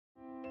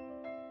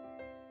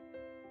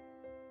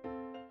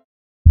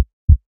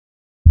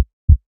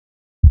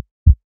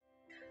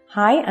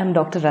Hi, I'm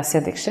Dr.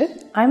 Rasya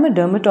Dixit. I'm a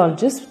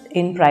dermatologist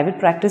in private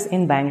practice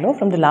in Bangalore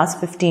from the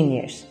last 15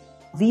 years.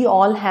 We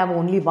all have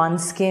only one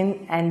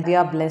skin and we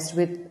are blessed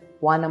with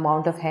one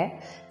amount of hair.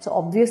 So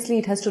obviously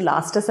it has to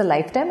last us a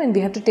lifetime and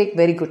we have to take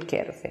very good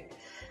care of it.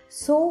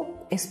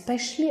 So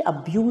especially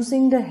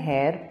abusing the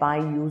hair by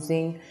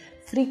using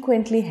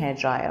frequently hair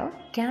dryer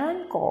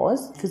can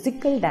cause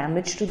physical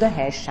damage to the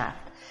hair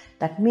shaft.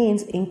 That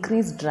means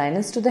increased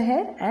dryness to the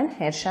hair and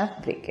hair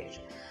shaft breakage.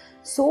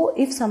 So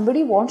if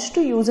somebody wants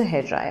to use a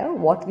hairdryer,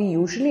 what we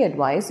usually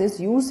advise is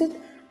use it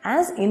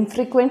as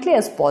infrequently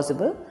as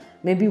possible,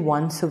 maybe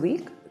once a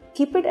week.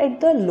 Keep it at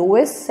the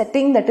lowest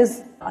setting that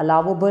is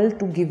allowable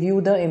to give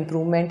you the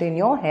improvement in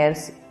your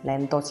hair's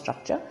length or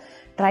structure.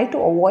 Try to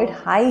avoid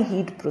high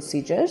heat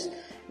procedures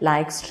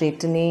like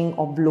straightening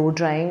or blow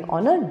drying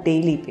on a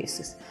daily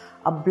basis.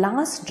 A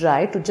blast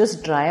dry to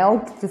just dry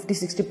out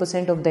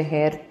 50-60% of the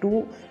hair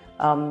to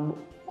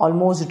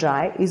almost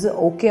dry is an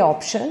okay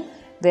option,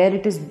 where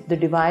it is the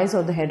device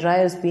or the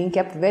hairdryer is being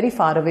kept very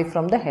far away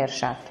from the hair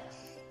shaft.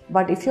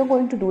 But if you're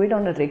going to do it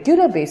on a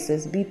regular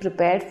basis, be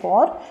prepared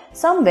for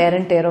some wear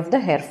and tear of the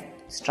hair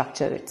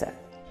structure itself.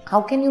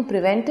 How can you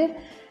prevent it?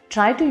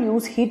 Try to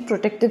use heat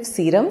protective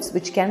serums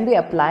which can be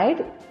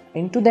applied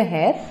into the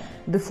hair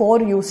before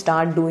you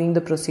start doing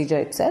the procedure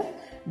itself.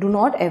 Do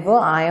not ever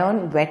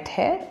iron wet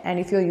hair, and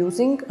if you're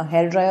using a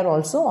hairdryer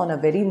also on a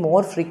very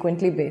more frequent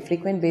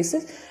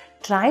basis,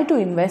 try to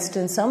invest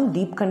in some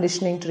deep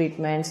conditioning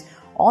treatments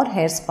or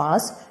hair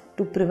spas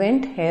to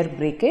prevent hair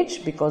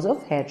breakage because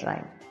of hair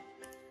drying.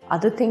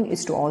 Other thing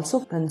is to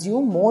also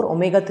consume more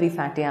omega-3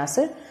 fatty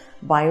acid,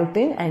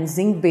 biotin and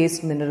zinc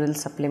based mineral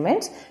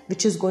supplements,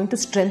 which is going to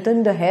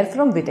strengthen the hair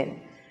from within,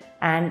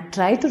 and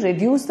try to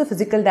reduce the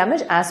physical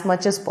damage as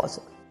much as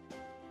possible.